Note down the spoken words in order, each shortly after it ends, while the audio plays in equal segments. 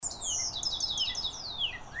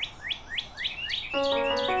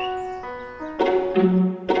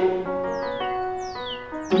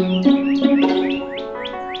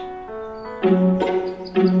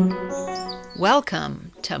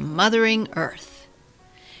Welcome to Mothering Earth.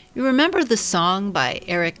 You remember the song by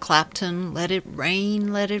Eric Clapton, Let It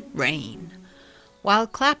Rain, Let It Rain? While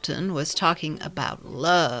Clapton was talking about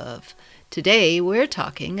love, today we're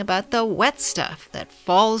talking about the wet stuff that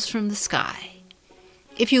falls from the sky.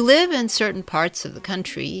 If you live in certain parts of the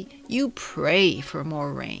country, you pray for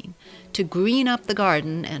more rain to green up the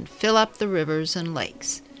garden and fill up the rivers and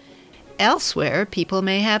lakes. Elsewhere, people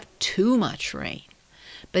may have too much rain.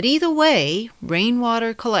 But either way,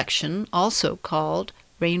 rainwater collection, also called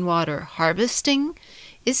rainwater harvesting,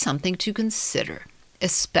 is something to consider,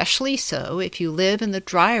 especially so if you live in the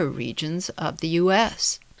drier regions of the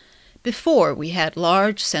U.S. Before we had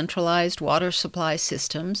large centralized water supply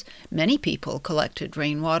systems, many people collected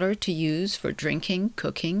rainwater to use for drinking,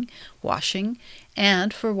 cooking, washing,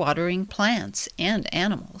 and for watering plants and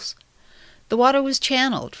animals. The water was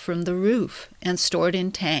channeled from the roof and stored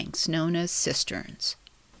in tanks known as cisterns.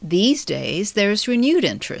 These days, there's renewed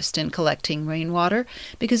interest in collecting rainwater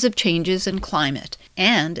because of changes in climate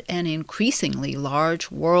and an increasingly large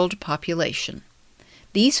world population.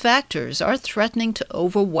 These factors are threatening to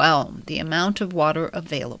overwhelm the amount of water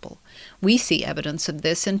available. We see evidence of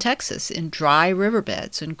this in Texas in dry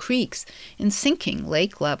riverbeds and creeks, in sinking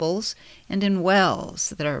lake levels, and in wells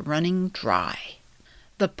that are running dry.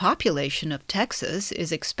 The population of Texas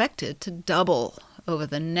is expected to double over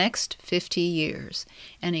the next 50 years,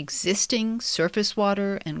 and existing surface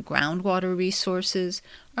water and groundwater resources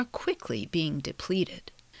are quickly being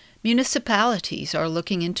depleted. Municipalities are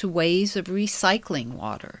looking into ways of recycling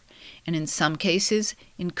water, and in some cases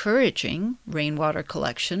encouraging rainwater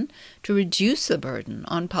collection to reduce the burden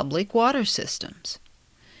on public water systems.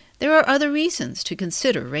 There are other reasons to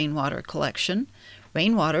consider rainwater collection.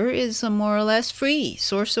 Rainwater is a more or less free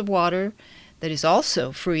source of water that is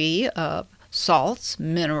also free of salts,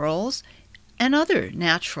 minerals, and other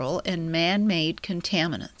natural and man-made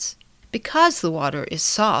contaminants. Because the water is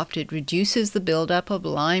soft, it reduces the buildup of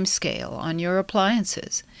limescale on your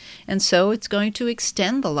appliances, and so it's going to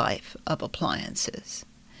extend the life of appliances.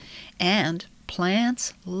 And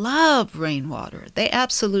plants love rainwater. They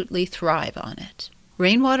absolutely thrive on it.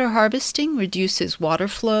 Rainwater harvesting reduces water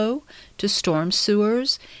flow to storm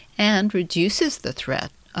sewers and reduces the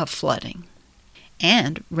threat of flooding.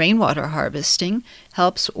 And rainwater harvesting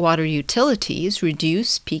helps water utilities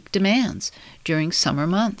reduce peak demands during summer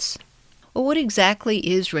months. Well, what exactly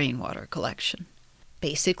is rainwater collection?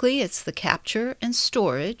 Basically, it's the capture and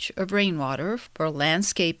storage of rainwater for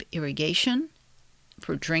landscape irrigation,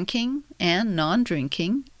 for drinking and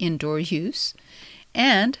non-drinking indoor use,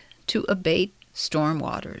 and to abate storm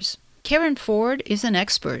waters. Karen Ford is an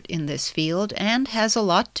expert in this field and has a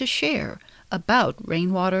lot to share about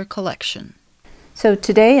rainwater collection. So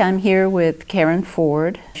today I'm here with Karen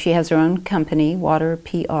Ford. She has her own company, Water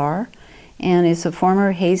PR, and is a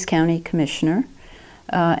former Hays County Commissioner.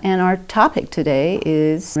 And our topic today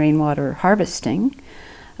is rainwater harvesting.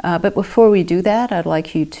 But before we do that, I'd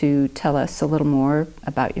like you to tell us a little more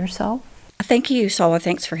about yourself. Thank you, Sawa.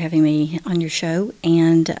 Thanks for having me on your show.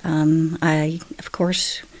 And I, of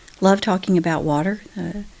course, love talking about water.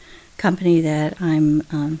 The company that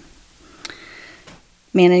I'm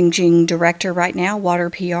managing director right now, Water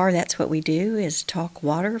PR, that's what we do, is talk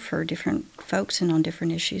water for different folks and on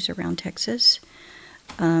different issues around Texas.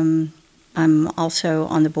 I'm also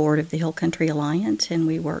on the board of the Hill Country Alliance, and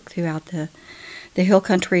we work throughout the Hill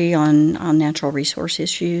Country on natural resource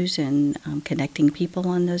issues and connecting people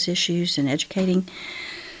on those issues and educating.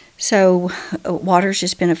 So water's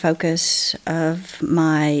just been a focus of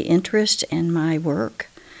my interest and my work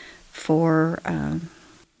for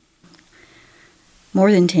more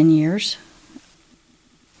than 10 years.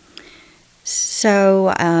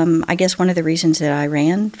 So I guess one of the reasons that I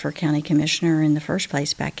ran for county commissioner in the first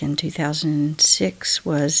place back in 2006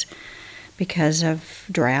 was because of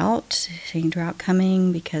drought, seeing drought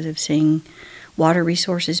coming, because of seeing water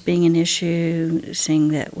resources being an issue, seeing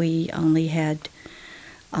that we only had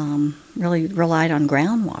really relied on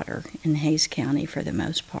groundwater in Hays County for the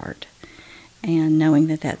most part, and knowing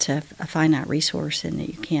that that's a finite resource and that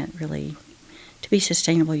you can't really, to be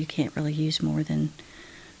sustainable, you can't really use more than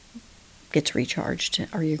gets recharged,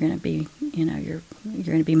 or you're going to be, you're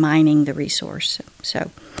going to be mining the resource. So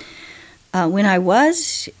when I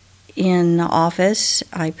was in office,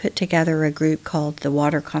 I put together a group called the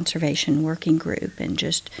Water Conservation Working Group, and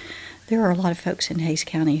there are a lot of folks in Hays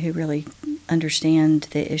County who really understand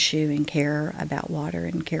the issue and care about water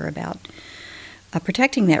and care about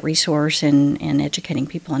protecting that resource and educating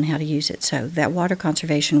people on how to use it. So that Water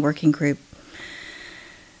Conservation Working Group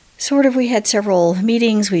we had several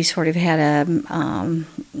meetings. We sort of had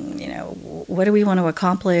what do we want to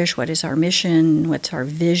accomplish? What is our mission? What's our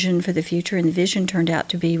vision for the future? And the vision turned out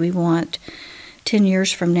to be we want 10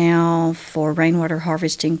 years from now for rainwater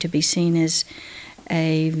harvesting to be seen as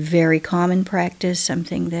a very common practice,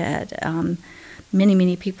 something that many,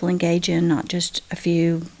 many people engage in, not just a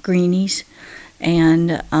few greenies.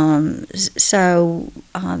 And so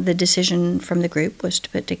the decision from the group was to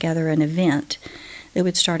put together an event that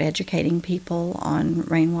would start educating people on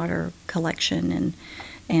rainwater collection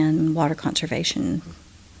and water conservation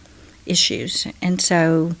issues. And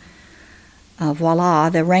so, voila,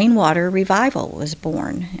 the Rainwater Revival was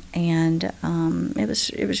born. And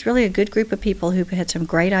it was really a good group of people who had some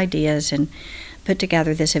great ideas and put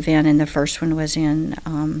together this event. And the first one was in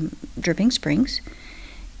Dripping Springs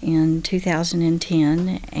in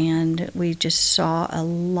 2010, and we just saw a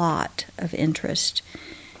lot of interest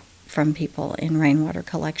from people in rainwater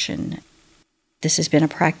collection. This has been a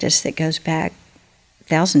practice that goes back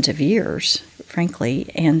thousands of years, frankly,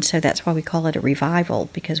 and so that's why we call it a revival,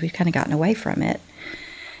 because we've kind of gotten away from it,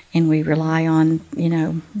 and we rely on,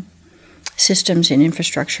 systems and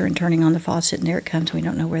infrastructure and turning on the faucet, and there it comes. We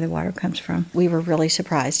don't know where the water comes from. We were really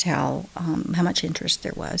surprised how much interest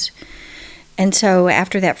there was. And so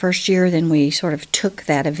after that first year, then we sort of took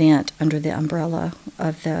that event under the umbrella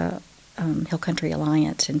of the Hill Country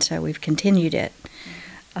Alliance, and so we've continued it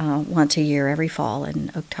once a year, every fall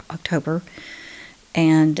in October.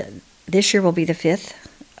 And this year will be the 5th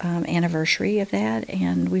anniversary of that,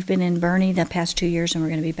 and we've been in Boerne the past 2 years, and we're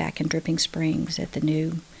going to be back in Dripping Springs at the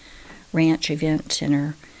new Ranch Event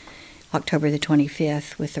Center October the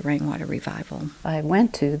 25th with the Rainwater Revival. I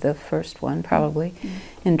went to the first one, probably,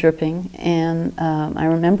 in Dripping, and I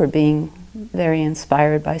remember being very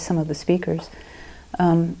inspired by some of the speakers.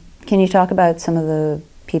 Can you talk about some of the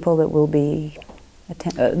people that will be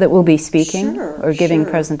speaking or giving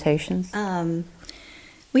presentations?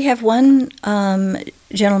 We have one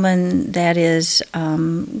gentleman that is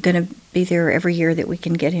going to be there every year that we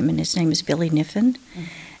can get him, and his name is Billy Niffen.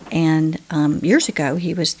 And years ago,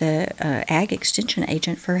 he was the ag extension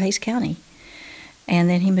agent for Hays County. And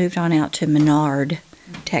then he moved on out to Menard,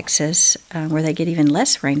 Texas, where they get even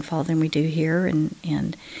less rainfall than we do here.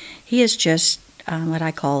 And he is just what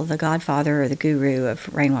I call the godfather or the guru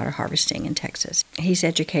of rainwater harvesting in Texas. He's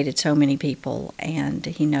educated so many people, and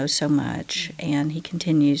he knows so much, and he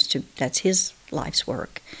continues to, that's his life's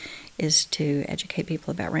work, is to educate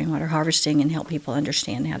people about rainwater harvesting and help people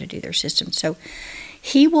understand how to do their systems. So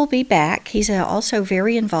he will be back. He's also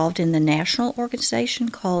very involved in the national organization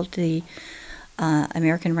called the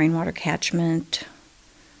American Rainwater Catchment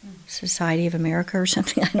Society of America or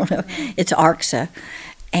something. I don't know. It's ARCSA.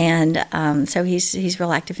 And so he's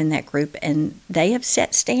real active in that group, and they have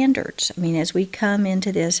set standards. I mean, as we come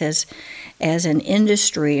into this as an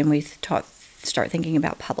industry, and we start thinking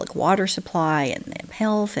about public water supply and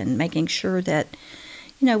health and making sure that,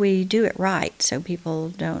 we do it right so people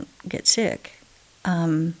don't get sick.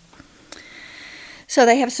 So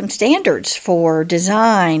they have some standards for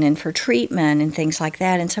design and for treatment and things like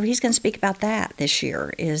that. And so he's going to speak about that this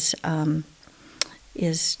year. Is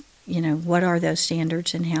what are those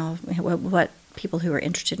standards and what people who are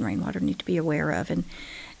interested in rainwater need to be aware of, and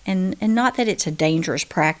not that it's a dangerous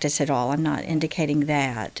practice at all. I'm not indicating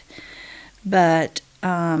that, but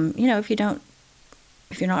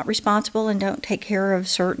if you're not responsible and don't take care of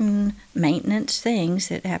certain maintenance things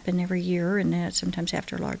that happen every year, and sometimes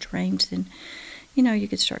after large rains, then you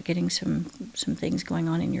could start getting some things going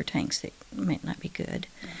on in your tanks that might not be good.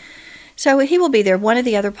 So he will be there. One of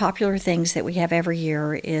the other popular things that we have every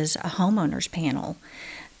year is a homeowners panel.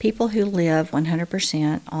 People who live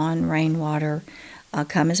 100% on rainwater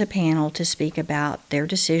come as a panel to speak about their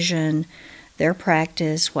decision, their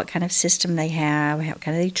practice, what kind of system they have, how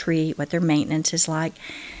kind of they treat, what their maintenance is like,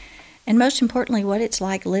 and most importantly, what it's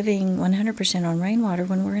like living 100% on rainwater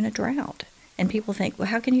when we're in a drought. And people think, well,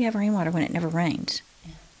 how can you have rainwater when it never rains?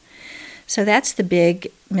 Yeah. So that's the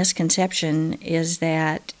big misconception, is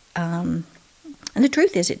that, and the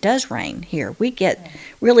truth is it does rain here. We get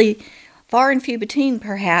really far and few between,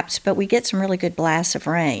 perhaps, but we get some really good blasts of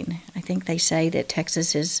rain. I think they say that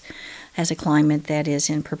Texas has a climate that is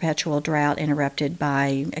in perpetual drought, interrupted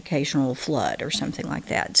by occasional flood or something like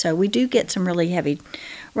that. So we do get some really heavy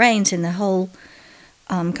rains, and the whole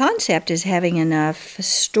concept is having enough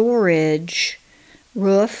storage,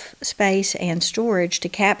 roof space and storage to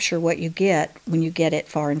capture what you get when you get it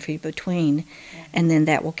far and few between, and then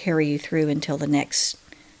that will carry you through until the next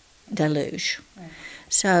deluge. Right.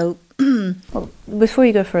 So Well, before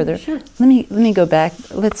you go further, let me go back.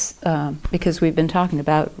 Let's because we've been talking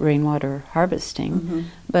about rainwater harvesting,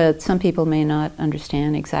 but some people may not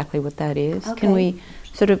understand exactly what that is. Okay. Can we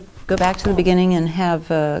sort of go back to the beginning and have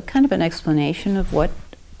kind of an explanation of what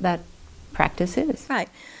that practice is? Right.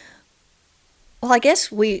 Well, I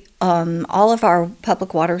guess we, all of our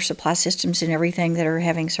public water supply systems and everything that are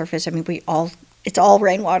having surface, I mean, it's all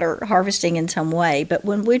rainwater harvesting in some way. But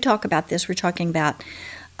when we talk about this, we're talking about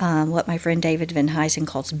what my friend David Van Huysen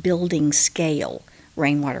calls building scale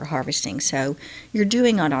rainwater harvesting. So you're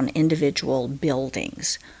doing it on individual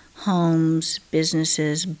buildings, homes,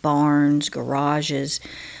 businesses, barns, garages,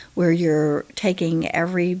 where you're taking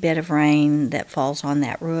every bit of rain that falls on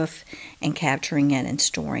that roof and capturing it and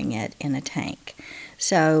storing it in a tank.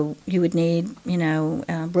 So you would need,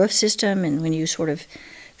 a roof system, and when you sort of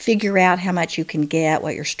figure out how much you can get,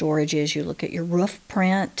 what your storage is, you look at your roof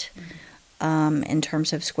print in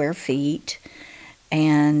terms of square feet,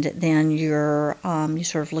 and then you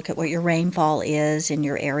sort of look at what your rainfall is in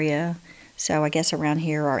your area. So I guess around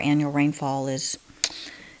here our annual rainfall is,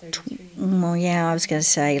 I was going to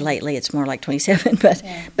say lately it's more like 27,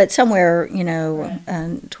 but somewhere,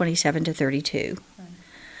 27 to 32.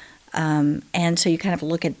 And so you kind of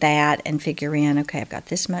look at that and figure in, okay, I've got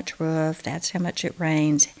this much roof, that's how much it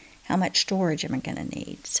rains, how much storage am I going to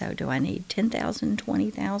need? So do I need 10,000,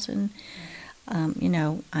 20,000?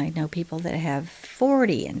 I know people that have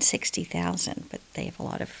 40 and 60,000, but they have a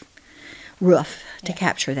lot of roof to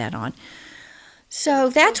capture that on. So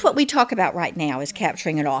that's what we talk about right now, is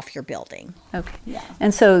capturing it off your building. Okay. Yeah.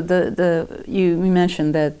 And so you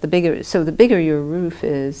mentioned that the bigger your roof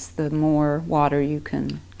is, the more water you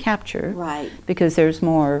can capture. Right. Because there's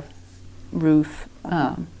more roof.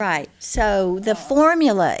 Right. So the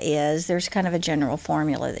formula is, there's kind of a general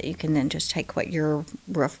formula that you can then just take what your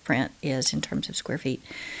roof print is in terms of square feet.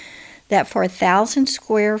 That for 1,000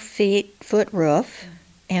 square foot roof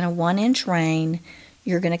and a 1-inch rain,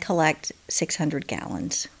 you're going to collect 600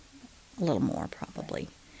 gallons, a little more probably.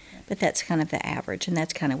 But that's kind of the average, and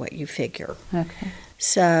that's kind of what you figure. Okay.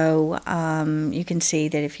 So you can see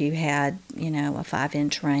that if you had, a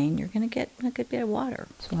 5-inch rain, you're going to get a good bit of water.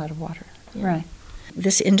 It's a lot of water. Yeah. Right.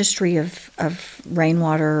 This industry of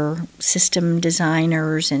rainwater system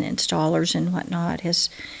designers and installers and whatnot has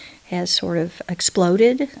sort of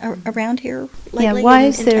exploded around here lately. Yeah,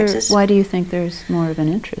 in Texas. Why do you think there's more of an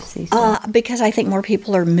interest these days? Because I think more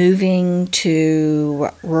people are moving to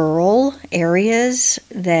rural areas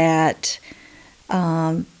that,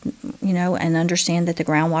 and understand that the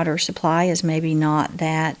groundwater supply is maybe not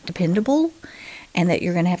that dependable, and that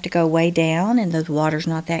you're going to have to go way down, and the water's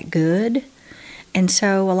not that good. And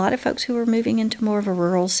so a lot of folks who are moving into more of a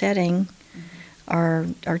rural setting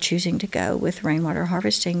are choosing to go with rainwater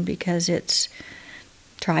harvesting because it's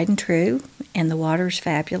tried and true, and the water's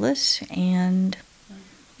fabulous, and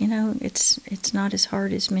it's not as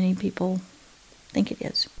hard as many people think it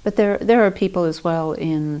is. But there are people as well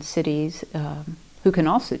in cities who can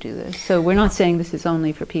also do this. So we're not saying this is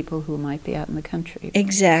only for people who might be out in the country.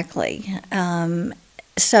 Exactly.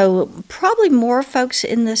 So probably more folks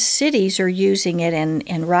in the cities are using it,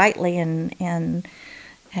 and rightly and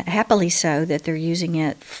happily so, that they're using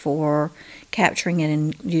it for capturing it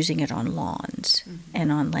and using it on lawns and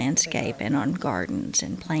on landscape and on gardens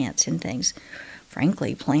and plants and things.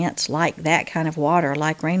 Frankly, plants like that kind of water,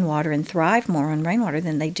 like rainwater, and thrive more on rainwater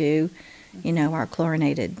than they do, our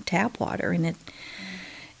chlorinated tap water. And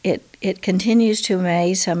it continues to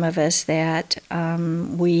amaze some of us that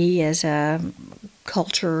we as a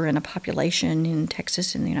culture and a population in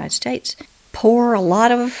Texas and the United States pour a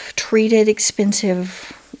lot of treated,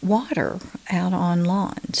 expensive water out on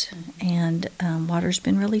lawns, and water's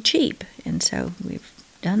been really cheap, and so we've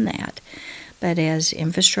done that. But as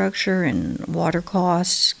infrastructure and water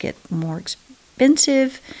costs get more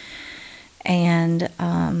expensive and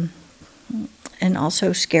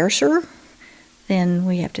also scarcer, then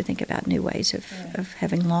we have to think about new ways of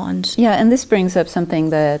having lawns. Yeah, and this brings up something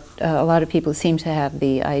that a lot of people seem to have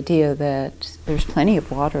the idea that there's plenty of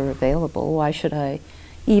water available. Why should I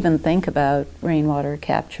even think about rainwater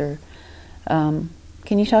capture? Can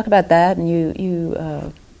you talk about that? And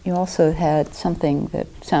you also had something that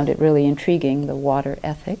sounded really intriguing, the water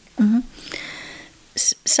ethic. Mm-hmm.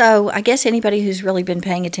 So I guess anybody who's really been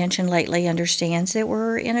paying attention lately understands that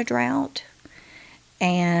we're in a drought.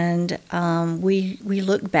 And we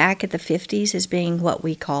look back at the 50s as being what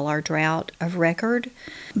we call our drought of record.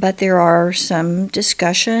 But there are some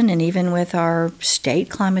discussion, and even with our state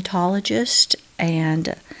climatologist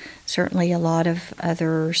and certainly a lot of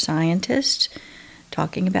other scientists,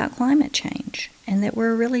 talking about climate change, and that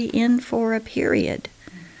we're really in for a period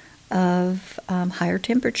of higher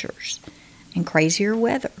temperatures and crazier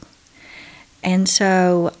weather. And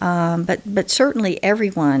so, but certainly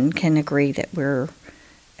everyone can agree that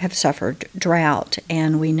have suffered drought,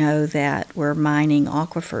 and we know that we're mining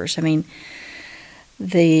aquifers. I mean,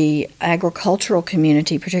 the agricultural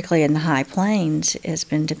community, particularly in the High Plains, has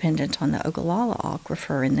been dependent on the Ogallala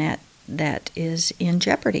Aquifer, and that is in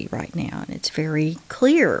jeopardy right now. And it's very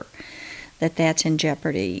clear that that's in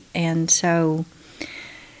jeopardy. And so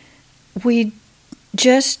we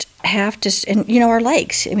just have to, and our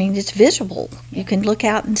lakes, I mean, it's visible. You can look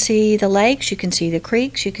out and see the lakes, you can see the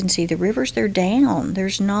creeks, you can see the rivers. They're down.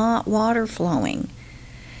 There's not water flowing.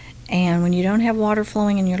 And when you don't have water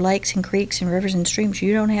flowing in your lakes and creeks and rivers and streams,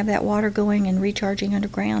 you don't have that water going and recharging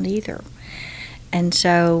underground either. And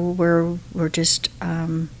so we're just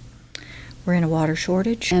we're in a water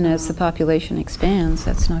shortage. And as the population expands,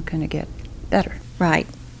 that's not going to get better. Right.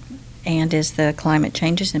 And as the climate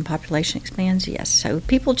changes and population expands, yes. So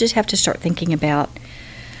people just have to start thinking about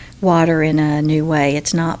water in a new way.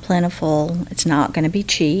 It's not plentiful. It's not going to be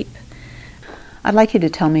cheap. I'd like you to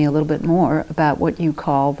tell me a little bit more about what you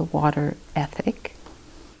call the water ethic.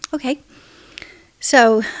 Okay.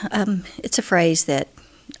 So it's a phrase that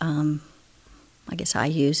I guess I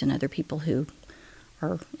use and other people who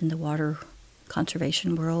are in the water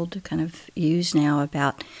conservation world kind of use now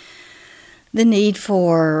about the need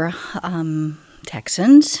for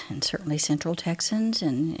Texans, and certainly Central Texans,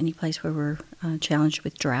 and any place where we're challenged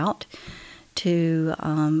with drought, to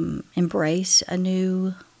embrace a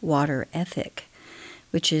new water ethic,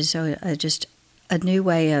 which is just a new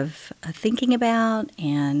way of thinking about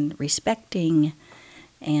and respecting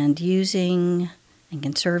and using and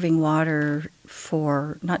conserving water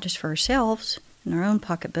for not just for ourselves and our own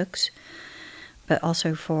pocketbooks, but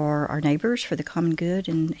also for our neighbors, for the common good,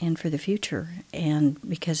 and for the future. And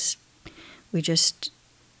because we just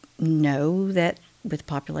know that with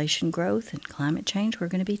population growth and climate change, we're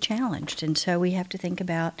going to be challenged. And so we have to think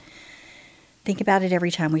about it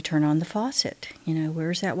every time we turn on the faucet.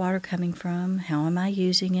 Where's that water coming from? How am I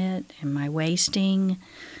using it? Am I wasting?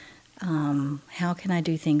 How can I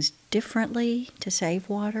do things differently to save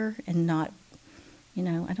water and not, I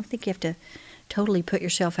don't think you have to totally put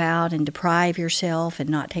yourself out and deprive yourself and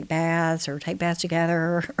not take baths or take baths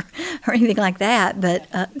together or anything like that, but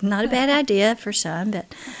not a bad idea for some. But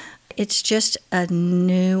it's just a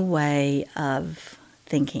new way of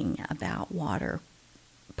thinking about water.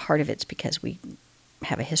 Part of it's because we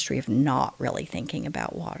have a history of not really thinking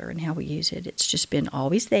about water and how we use it. It's just been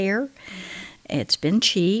always there. It's been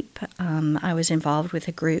cheap. I was involved with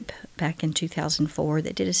a group back in 2004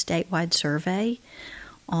 that did a statewide survey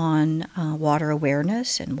on water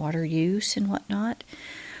awareness and water use and whatnot.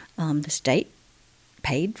 The state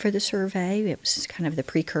paid for the survey. It was kind of the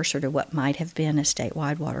precursor to what might have been a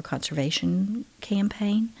statewide water conservation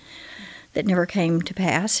campaign that never came to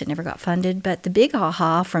pass. It never got funded. But the big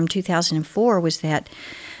aha from 2004 was that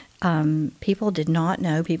people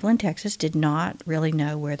in Texas did not really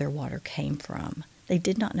know where their water came from. They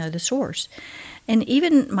did not know the source. And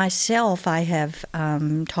even myself, I have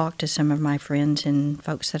talked to some of my friends and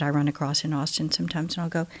folks that I run across in Austin sometimes, and I'll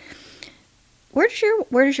go, where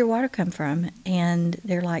does your water come from? And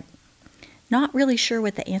they're like, not really sure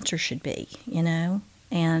what the answer should be, And,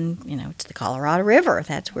 it's the Colorado River.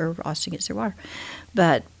 That's where Austin gets their water.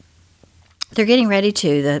 But they're getting ready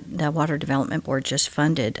to. The Water Development Board just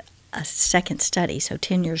funded a second study. So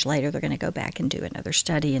 10 years later, they're going to go back and do another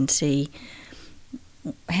study and see,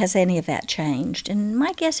 has any of that changed? And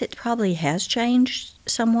my guess, it probably has changed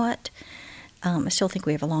somewhat. I still think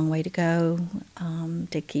we have a long way to go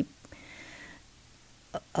to keep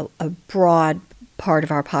a broad part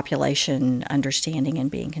of our population understanding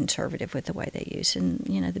and being conservative with the way they use. And,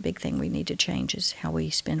 the big thing we need to change is how we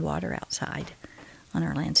spend water outside on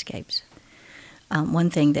our landscapes. One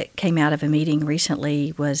thing that came out of a meeting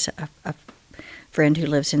recently was a friend who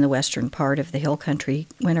lives in the western part of the Hill Country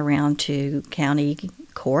went around to county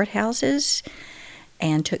courthouses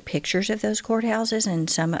and took pictures of those courthouses, and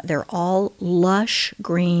they're all lush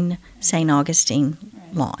green St. Augustine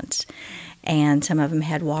lawns. And some of them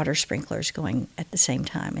had water sprinklers going at the same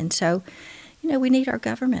time. And so, we need our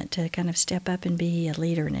government to kind of step up and be a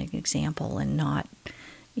leader and an example and not,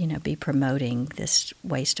 be promoting this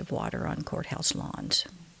waste of water on courthouse lawns.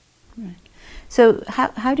 Right. So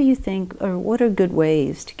how do you think, or what are good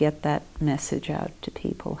ways to get that message out to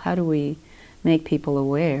people? How do we make people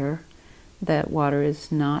aware that water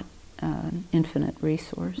is not an infinite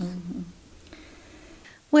resource? Mm-hmm.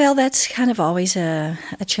 Well, that's kind of always a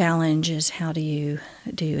challenge, is how do you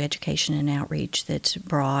do education and outreach that's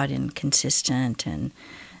broad and consistent and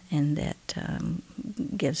and that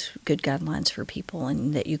gives good guidelines for people,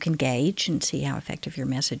 and that you can gauge and see how effective your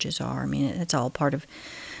messages are. I mean, it's all part of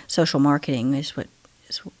social marketing. Is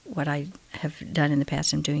what I have done in the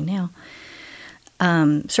past and doing now.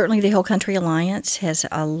 Certainly the Hill Country Alliance has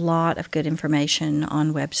a lot of good information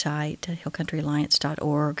on website,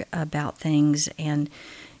 hillcountryalliance.org, about things, and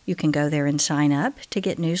you can go there and sign up to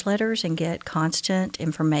get newsletters and get constant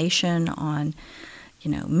information on,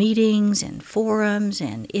 meetings and forums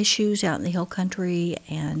and issues out in the Hill Country,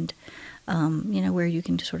 and, where you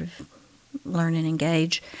can sort of learn and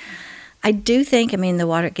engage. I do think, the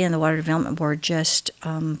Water Development Board just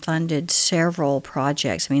funded several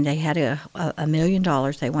projects. They had $1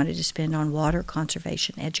 million they wanted to spend on water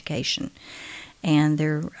conservation education, and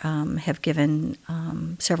they have given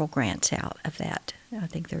several grants out of that. I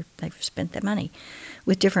think they've spent that money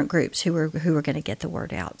with different groups who are going to get the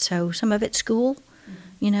word out. So some of it's school,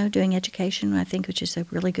 doing education, I think, which is a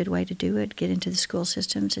really good way to do it, get into the school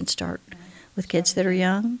systems and start with kids that are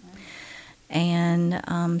young. And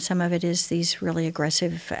some of it is these really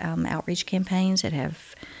aggressive outreach campaigns that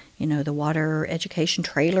have, the water education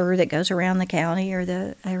trailer that goes around the county or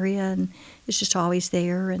the area, and it's just always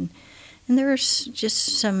there. And there's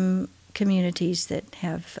just some communities that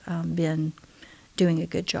have been doing a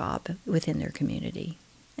good job within their community.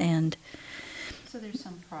 And so there's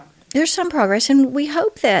some progress. There's some progress, and we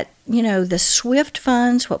hope that, the SWIFT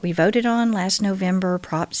funds, what we voted on last November,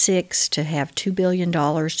 Prop 6, to have $2 billion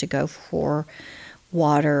to go for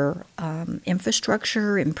water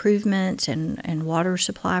infrastructure improvements and water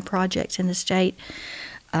supply projects in the state.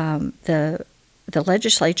 The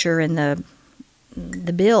legislature and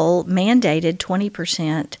the bill mandated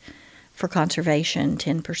 20% for conservation,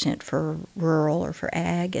 10% for rural or for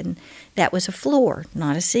ag, and that was a floor,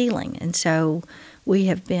 not a ceiling. And so we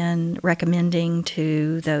have been recommending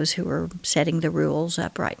to those who are setting the rules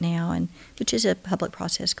up right now, and which is a public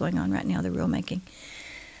process going on right now, the rulemaking,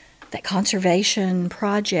 that conservation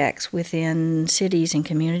projects within cities and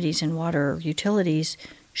communities and water utilities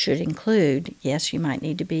should include, yes, you might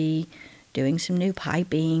need to be doing some new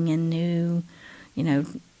piping and new,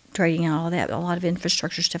 trading out all that, a lot of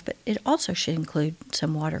infrastructure stuff, but it also should include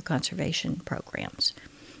some water conservation programs.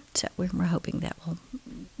 So we're hoping that will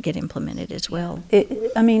get implemented as well.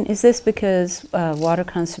 Is this because water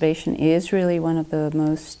conservation is really one of the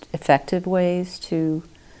most effective ways to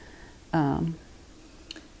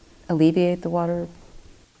alleviate the water?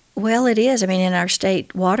 Well, it is. In our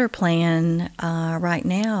state water plan right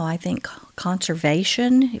now, I think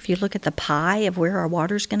conservation, if you look at the pie of where our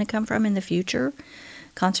water is going to come from in the future,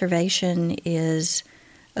 conservation is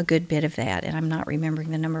a good bit of that, and I'm not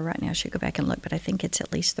remembering the number right now. I should go back and look, but I think it's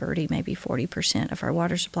at least 30, maybe 40% of our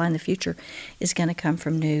water supply in the future is going to come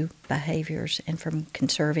from new behaviors and from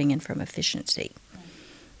conserving and from efficiency.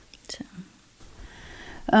 So.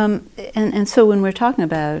 And so when we're talking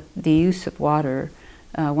about the use of water,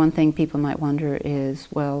 one thing people might wonder is,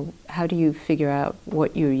 well, how do you figure out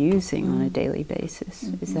what you're using on a daily basis?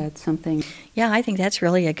 Mm-hmm. Is that something? Yeah, I think that's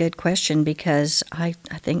really a good question, because I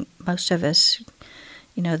think most of us,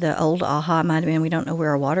 the old AHA might have been, we don't know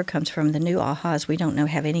where our water comes from. The new AHAs, we don't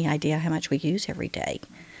have any idea how much we use every day.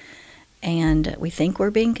 And we think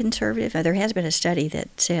we're being conservative. There has been a study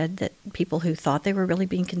that said that people who thought they were really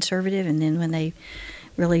being conservative, and then when they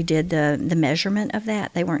really did the measurement of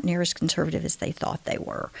that, they weren't near as conservative as they thought they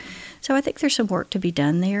were. So I think there's some work to be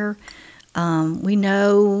done there. We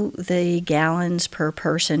know the gallons per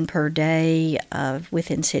person per day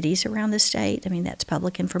within cities around the state. That's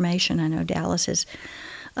public information. I know Dallas is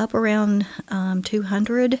up around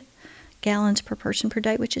 200 gallons per person per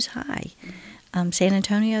day, which is high. San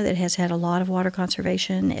Antonio, that has had a lot of water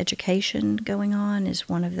conservation education going on, is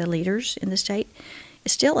one of the leaders in the state.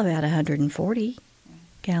 It's still about 140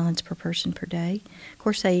 gallons per person per day. Of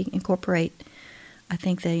course, they incorporate, I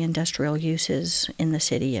think, the industrial uses in the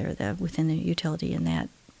city or within the utility in that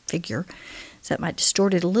figure. So that might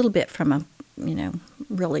distort it a little bit from a,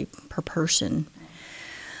 really per person.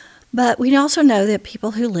 But we also know that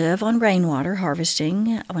people who live on rainwater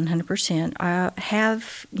harvesting 100%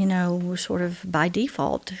 have, sort of by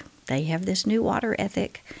default, they have this new water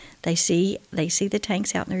ethic. They see the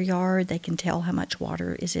tanks out in their yard. They can tell how much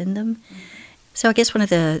water is in them. So I guess one of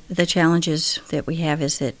the challenges that we have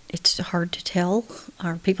is that it's hard to tell,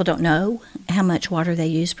 or people don't know how much water they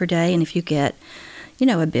use per day. And if you get,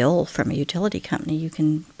 a bill from a utility company, you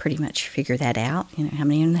can pretty much figure that out. How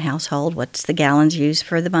many in the household, what's the gallons used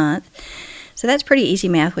for the month. So that's pretty easy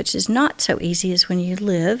math, which is not so easy as when you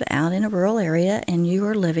live out in a rural area and you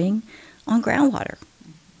are living on groundwater.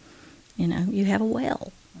 You have a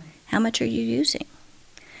well. How much are you using?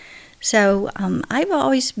 So I've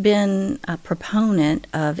always been a proponent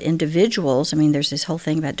of individuals. I mean, there's this whole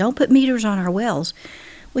thing about don't put meters on our wells.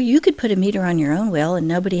 Well, you could put a meter on your own well and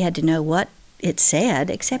nobody had to know what it said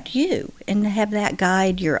except you, and have that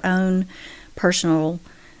guide your own personal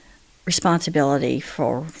responsibility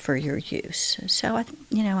for your use. So,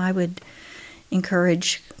 I would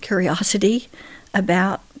encourage curiosity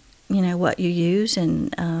about what you use,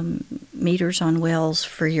 and meters on wells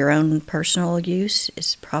for your own personal use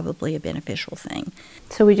is probably a beneficial thing.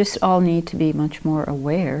 So we just all need to be much more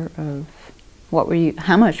aware of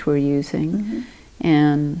how much we're using, Mm-hmm.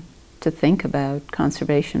 and to think about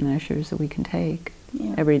conservation measures that we can take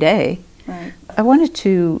every day. Right. I wanted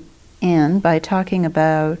to end by talking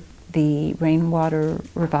about the Rainwater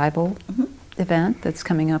Revival event that's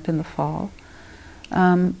coming up in the fall.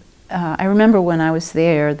 I remember when I was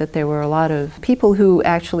there that there were a lot of people who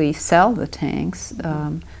actually sell the tanks,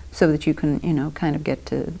 so that you can, kind of get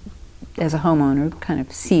to, as a homeowner, kind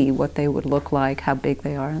of see what they would look like, how big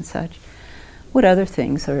they are and such. What other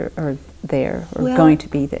things are there or going to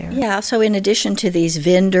be there? Yeah, so in addition to these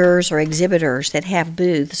vendors or exhibitors that have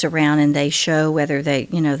booths around and they show whether they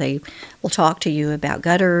will talk to you about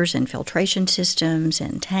gutters and filtration systems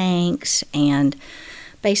and tanks and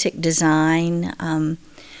basic design.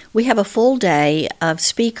 We have a full day of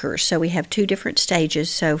speakers, so we have 2 different stages.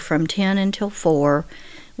 So from 10 until 4,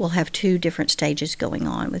 we'll have 2 different stages going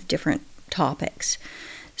on with different topics.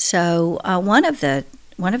 So one of the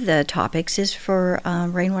topics is for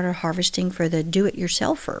rainwater harvesting for the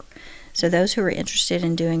do-it-yourselfer. So those who are interested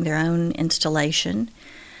in doing their own installation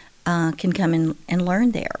can come in and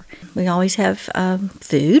learn there. We always have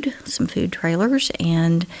food, some food trailers,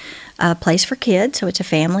 and a place for kids, so it's a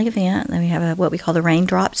family event. Then we have what we call the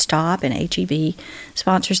Raindrop Stop, and HEB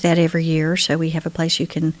sponsors that every year. So we have a place you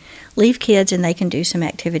can leave kids and they can do some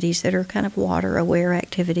activities that are kind of water-aware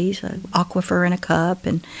activities, an aquifer in a cup,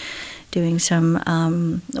 and doing some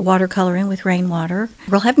watercoloring with rainwater.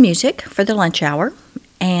 We'll have music for the lunch hour.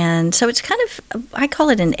 And so it's kind of, I call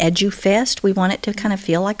it an edu-fest. We want it to kind of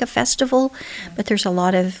feel like a festival, but there's a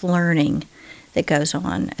lot of learning that goes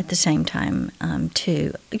on at the same time,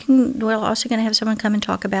 too. We're also going to have someone come and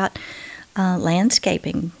talk about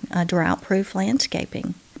landscaping, drought-proof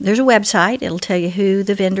landscaping. There's a website. It'll tell you who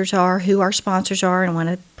the vendors are, who our sponsors are, and I want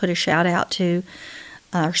to put a shout-out to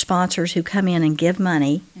our sponsors who come in and give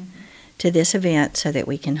money to this event so that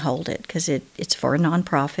we can hold it, because it's for a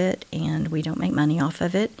nonprofit and we don't make money off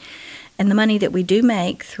of it. And the money that we do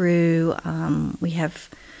make through, we have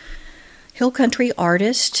Hill Country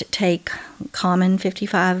artists take common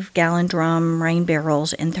 55-gallon drum rain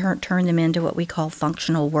barrels and turn them into what we call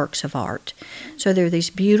functional works of art. So there are these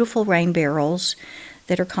beautiful rain barrels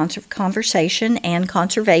that are conversation and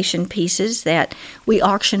conservation pieces that we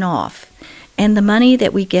auction off. And the money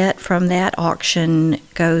that we get from that auction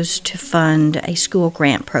goes to fund a school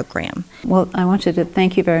grant program. Well, I wanted to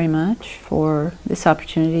thank you very much for this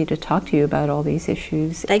opportunity to talk to you about all these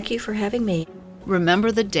issues. Thank you for having me.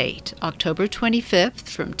 Remember the date, October 25th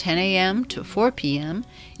from 10 a.m. to 4 p.m.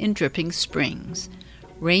 in Dripping Springs.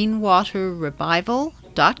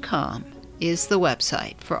 Rainwaterrevival.com is the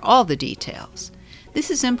website for all the details. This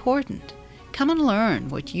is important. Come and learn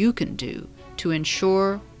what you can do to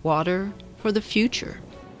ensure water for the future.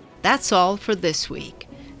 That's all for this week.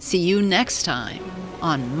 See you next time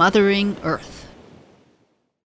on Mothering Earth.